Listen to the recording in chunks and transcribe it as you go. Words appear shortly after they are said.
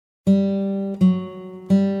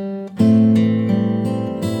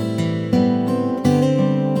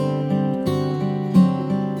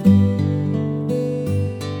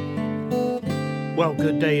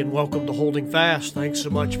day and welcome to Holding Fast. Thanks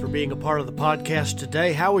so much for being a part of the podcast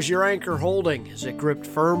today. How is your anchor holding? Is it gripped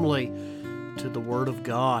firmly to the Word of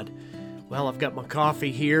God? Well, I've got my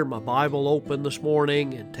coffee here, my Bible open this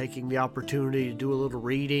morning, and taking the opportunity to do a little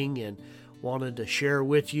reading, and wanted to share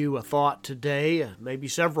with you a thought today, maybe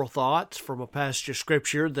several thoughts from a passage of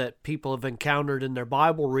Scripture that people have encountered in their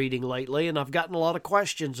Bible reading lately, and I've gotten a lot of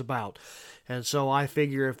questions about. And so I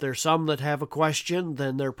figure if there's some that have a question,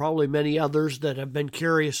 then there are probably many others that have been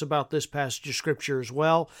curious about this passage of Scripture as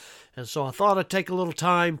well. And so I thought I'd take a little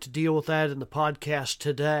time to deal with that in the podcast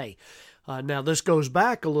today. Now, this goes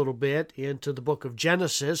back a little bit into the book of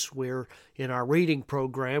Genesis. We're in our reading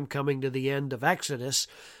program coming to the end of Exodus.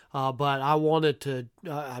 But I wanted to,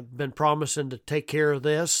 I've been promising to take care of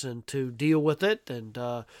this and to deal with it and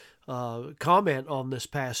comment on this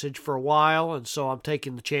passage for a while, and so I'm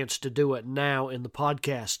taking the chance to do it now in the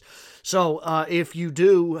podcast. So if you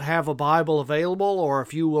do have a Bible available, or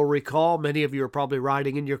if you will recall, many of you are probably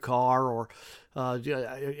riding in your car or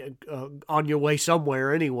on your way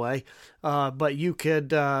somewhere anyway, but you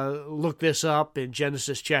could look this up in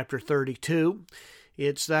Genesis chapter 32.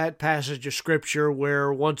 It's that passage of Scripture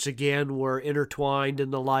where, once again, we're intertwined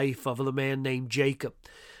in the life of the man named Jacob,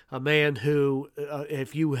 a man who,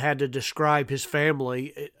 if you had to describe his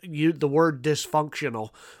family, the word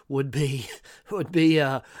dysfunctional would be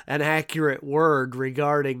an accurate word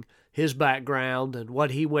regarding his background and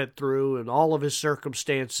what he went through and all of his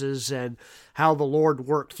circumstances and how the Lord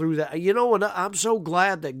worked through that. You know, and I'm so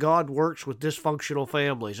glad that God works with dysfunctional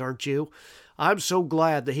families, aren't you? I'm so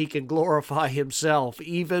glad that He can glorify Himself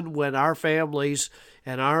even when our families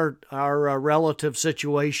and our relative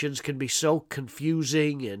situations can be so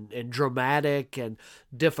confusing and dramatic and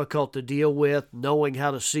difficult to deal with. Knowing how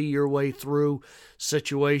to see your way through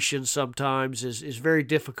situations sometimes is very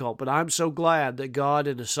difficult. But I'm so glad that God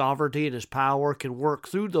in His sovereignty and His power can work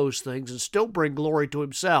through those things and still bring glory to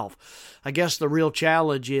Himself. I guess the real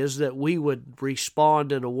challenge is that we would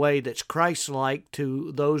respond in a way that's Christ-like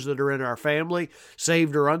to those that are in our family,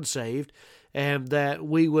 saved or unsaved, and that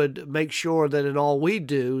we would make sure that in all we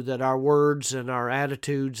do, that our words and our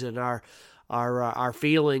attitudes and our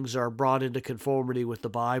feelings are brought into conformity with the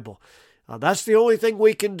Bible. That's the only thing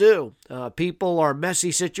we can do. People are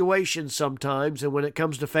messy situations sometimes, and when it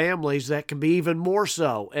comes to families, that can be even more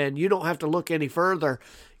so. And you don't have to look any further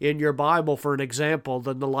in your Bible for an example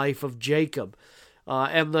than the life of Jacob.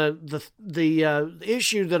 And the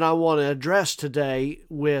issue that I want to address today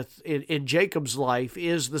in Jacob's life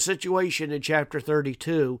is the situation in chapter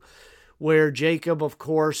 32, where Jacob, of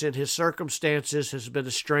course, in his circumstances, has been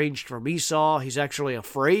estranged from Esau. He's actually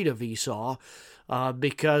afraid of Esau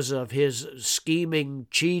because of his scheming,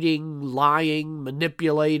 cheating, lying,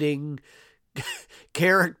 manipulating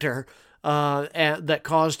character that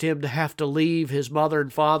caused him to have to leave his mother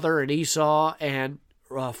and father and Esau and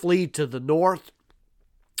flee to the north.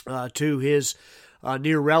 To his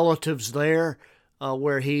near relatives there,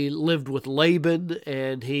 where he lived with Laban,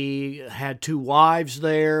 and he had 2 wives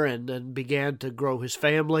there, and then began to grow his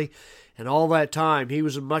family. And all that time, he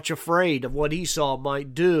was much afraid of what Esau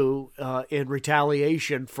might do in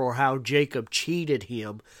retaliation for how Jacob cheated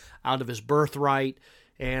him out of his birthright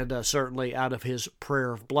and certainly out of his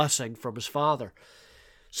prayer of blessing from his father.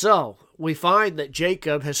 So, we find that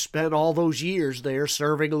Jacob has spent all those years there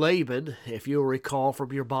serving Laban, if you'll recall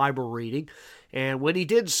from your Bible reading. And when he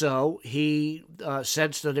did so, he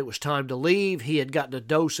sensed that it was time to leave. He had gotten a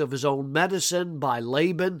dose of his own medicine by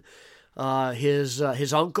Laban,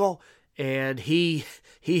 his uncle, and he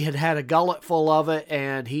had a gullet full of it,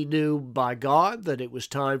 and he knew by God that it was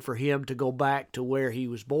time for him to go back to where he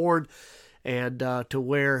was born and to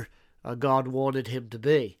where God wanted him to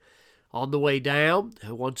be. On the way down,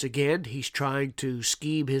 once again, he's trying to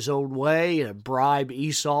scheme his own way and bribe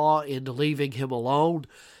Esau into leaving him alone,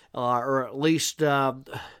 or at least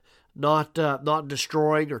not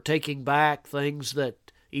destroying or taking back things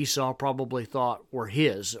that Esau probably thought were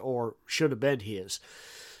his or should have been his.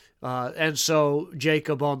 And so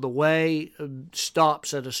Jacob on the way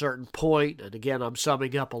stops at a certain point, and again I'm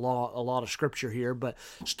summing up a lot of scripture here, but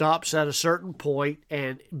stops at a certain point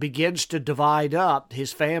and begins to divide up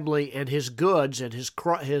his family and his goods and his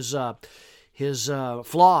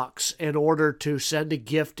flocks in order to send a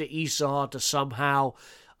gift to Esau to somehow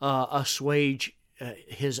assuage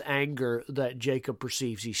his anger that Jacob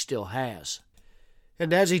perceives he still has.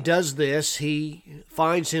 And as he does this, he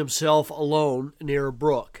finds himself alone near a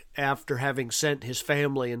brook after having sent his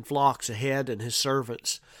family and flocks ahead and his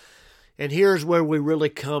servants. And here's where we really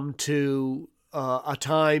come to a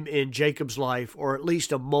time in Jacob's life, or at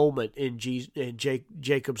least a moment in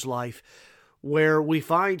Jacob's life, where we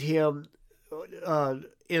find him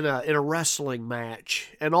in a wrestling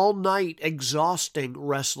match, an all-night exhausting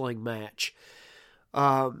wrestling match.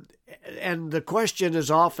 And the question is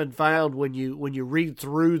often found when you read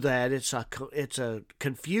through that, it's a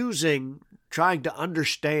confusing trying to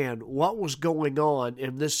understand what was going on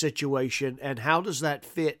in this situation and how does that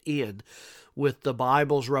fit in with the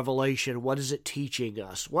Bible's revelation. What is it teaching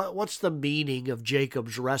us? What's the meaning of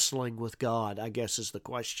Jacob's wrestling with God, I guess is the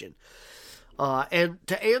question. And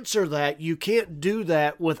to answer that, you can't do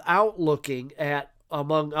that without looking at,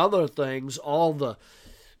 among other things, all the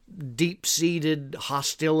deep-seated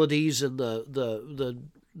hostilities and the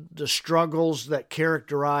struggles that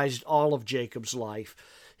characterized all of Jacob's life.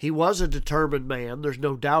 He was a determined man, there's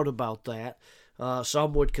no doubt about that.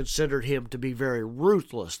 Some would consider him to be very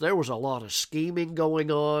ruthless. There was a lot of scheming going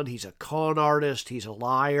on. He's a con artist. He's a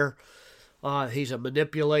liar. He's a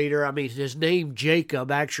manipulator. I mean, his name Jacob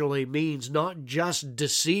actually means not just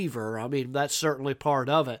deceiver. I mean, that's certainly part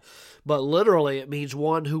of it. But literally it means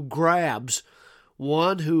one who grabs,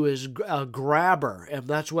 one who is a grabber. And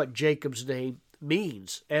that's what Jacob's name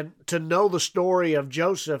means. And to know the story of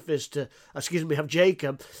Jacob is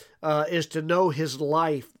to know his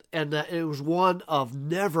life, and that it was one of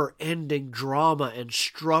never-ending drama and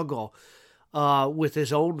struggle with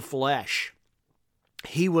his own flesh.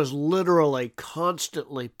 He was literally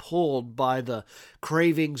constantly pulled by the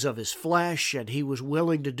cravings of his flesh, and he was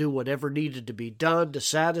willing to do whatever needed to be done to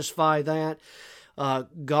satisfy that.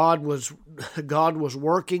 God was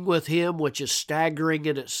working with him, which is staggering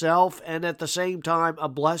in itself, and at the same time a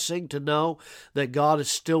blessing to know that God is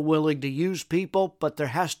still willing to use people, but there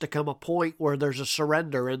has to come a point where there's a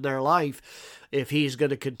surrender in their life if he's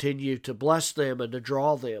going to continue to bless them and to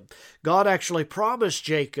draw them. God actually promised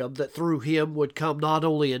Jacob that through him would come not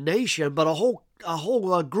only a nation, but a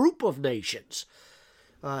whole group of nations.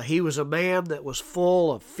 He was a man that was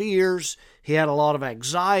full of fears. He had a lot of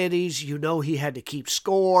anxieties. He had to keep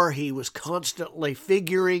score. He was constantly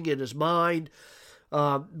figuring in his mind.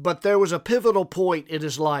 But there was a pivotal point in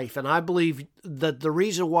his life, and I believe that the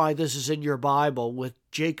reason why this is in your Bible with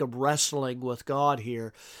Jacob wrestling with God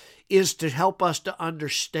here is to help us to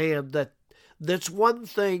understand that that's one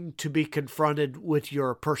thing to be confronted with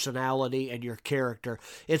your personality and your character.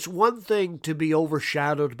 It's one thing to be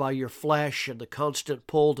overshadowed by your flesh and the constant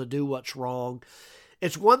pull to do what's wrong.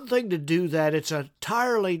 It's one thing to do that. It's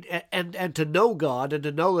entirely, and to know God and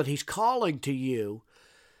to know that he's calling to you.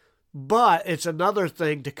 But it's another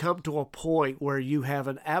thing to come to a point where you have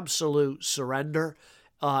an absolute surrender,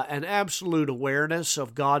 an absolute awareness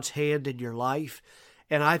of God's hand in your life.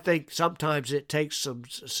 And I think sometimes it takes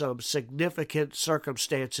some significant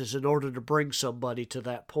circumstances in order to bring somebody to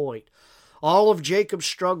that point. All of Jacob's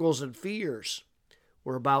struggles and fears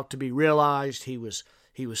were about to be realized. He was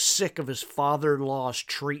sick of his father-in-law's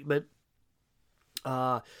treatment.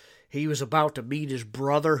 He was about to meet his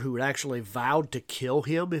brother, who had actually vowed to kill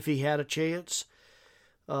him if he had a chance.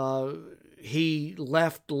 He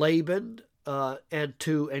left Laban and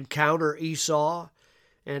to encounter Esau.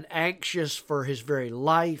 And anxious for his very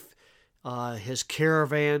life, his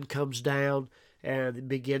caravan comes down and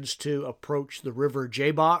begins to approach the river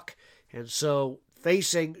Jabbok. And so,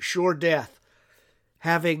 facing sure death,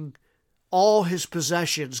 having all his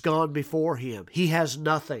possessions gone before him, he has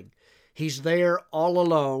nothing. He's there all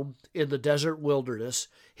alone in the desert wilderness.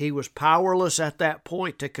 He was powerless at that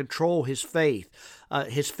point to control his fate.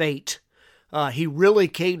 He really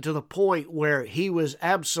came to the point where he was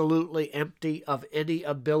absolutely empty of any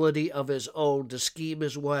ability of his own to scheme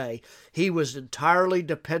his way. He was entirely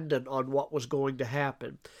dependent on what was going to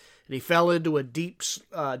happen. And he fell into a deep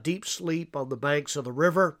sleep on the banks of the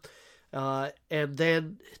river, and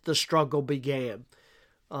then the struggle began.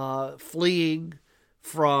 Fleeing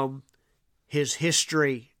from his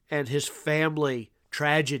history and his family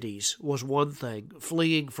tragedies was one thing.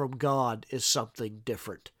 Fleeing from God is something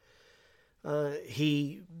different.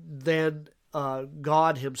 He then,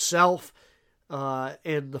 God himself,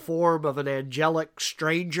 in the form of an angelic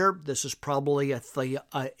stranger. This is probably a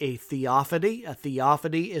theophany. A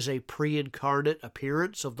theophany is a pre-incarnate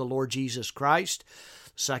appearance of the Lord Jesus Christ,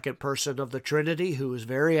 second person of the Trinity, who is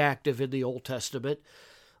very active in the Old Testament.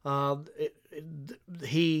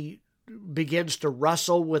 He begins to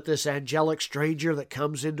wrestle with this angelic stranger that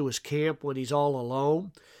comes into his camp when he's all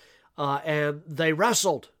alone. And they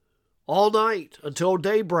wrestled all night until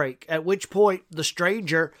daybreak, at which point the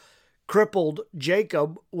stranger crippled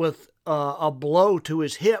Jacob with a blow to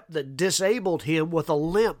his hip that disabled him with a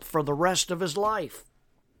limp for the rest of his life.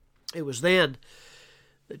 It was then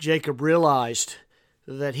that Jacob realized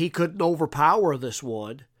that he couldn't overpower this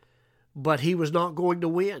one, but he was not going to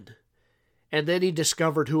win. And then he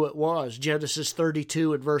discovered who it was. Genesis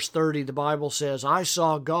 32 and verse 30, the Bible says, I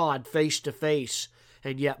saw God face to face,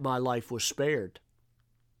 and yet my life was spared.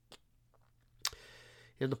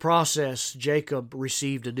 In the process, Jacob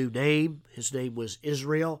received a new name. His name was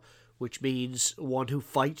Israel, which means one who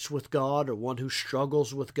fights with God or one who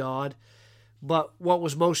struggles with God. But what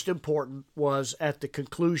was most important was at the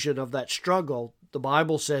conclusion of that struggle, the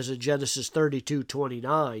Bible says in Genesis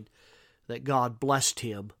 32:29 that God blessed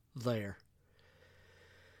him there.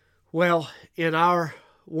 Well, in our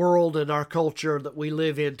world and our culture that we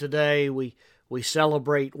live in today, we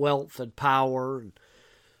celebrate wealth and power and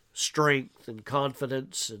strength and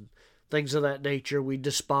confidence and things of that nature. We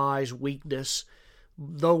despise weakness,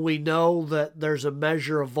 though we know that there's a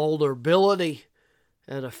measure of vulnerability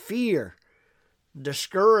and a fear,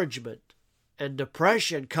 discouragement, and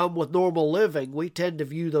depression come with normal living. We tend to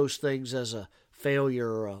view those things as a failure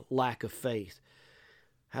or a lack of faith.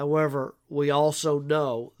 However, we also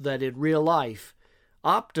know that in real life,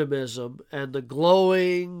 optimism and the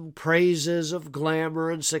glowing praises of glamour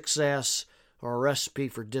and success are a recipe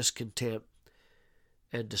for discontent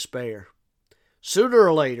and despair. Sooner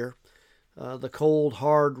or later, the cold,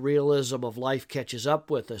 hard realism of life catches up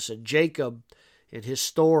with us, and Jacob, in his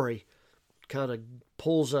story, kind of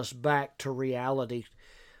pulls us back to reality.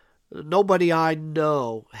 Nobody I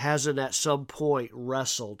know hasn't at some point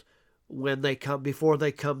wrestled before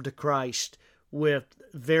they come to Christ with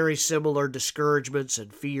very similar discouragements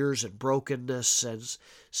and fears and brokenness and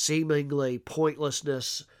seemingly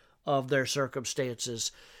pointlessness of their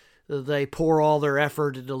circumstances. They pour all their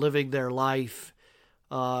effort into living their life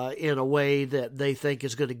in a way that they think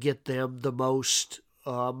is going to get them the most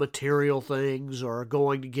material things or are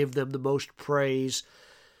going to give them the most praise.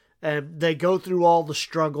 And they go through all the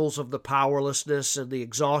struggles of the powerlessness and the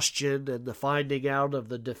exhaustion and the finding out of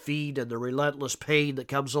the defeat and the relentless pain that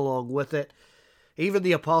comes along with it. Even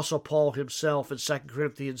the Apostle Paul himself in 2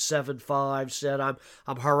 Corinthians 7:5 said,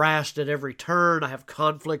 I'm harassed at every turn. I have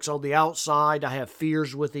conflicts on the outside. I have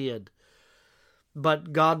fears within.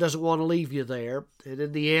 But God doesn't want to leave you there. And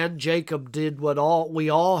in the end, Jacob did what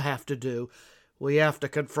we all have to do. We have to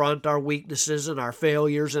confront our weaknesses and our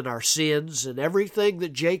failures and our sins, and everything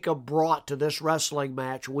that Jacob brought to this wrestling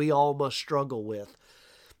match we all must struggle with.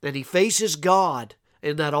 And he faces God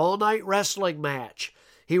in that all-night wrestling match.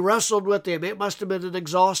 He wrestled with him. It must have been an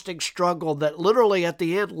exhausting struggle that literally at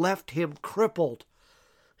the end left him crippled.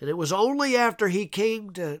 And it was only after he came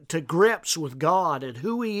to grips with God and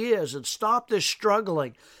who he is and stopped this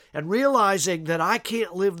struggling and realizing that I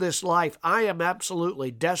can't live this life. I am absolutely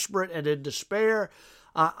desperate and in despair.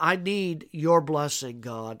 I need your blessing,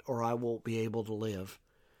 God, or I won't be able to live.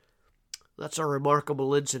 That's a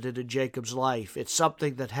remarkable incident in Jacob's life. It's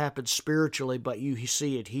something that happens spiritually, but you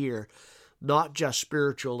see it here. Not just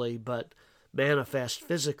spiritually, but manifest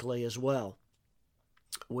physically as well.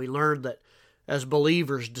 We learn that as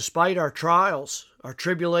believers, despite our trials, our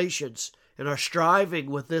tribulations, and our striving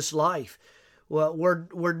with this life, well,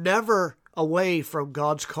 we're never away from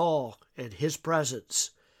God's call and His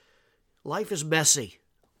presence. Life is messy.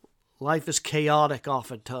 Life is chaotic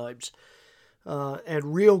oftentimes.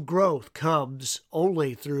 And real growth comes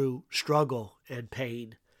only through struggle and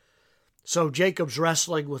pain. So Jacob's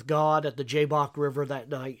wrestling with God at the Jabbok River that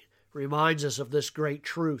night reminds us of this great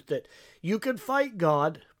truth that you can fight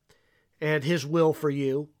God and His will for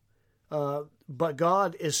you, but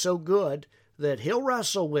God is so good that He'll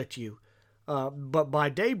wrestle with you. But by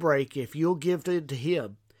daybreak, if you'll give in to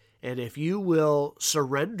Him, and if you will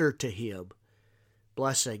surrender to Him,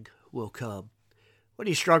 blessing will come. What are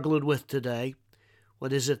you struggling with today?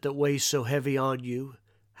 What is it that weighs so heavy on you?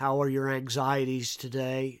 How are your anxieties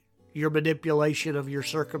today? Your manipulation of your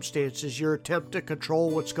circumstances, your attempt to control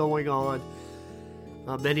what's going on.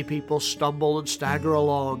 Many people stumble and stagger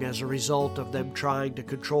along as a result of them trying to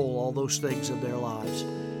control all those things in their lives.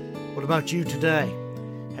 What about you today?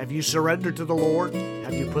 Have you surrendered to the Lord?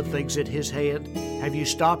 Have you put things in His hand? Have you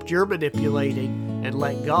stopped your manipulating and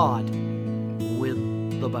let God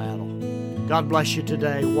win the battle? God bless you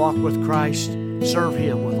today. Walk with Christ. Serve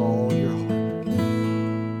Him with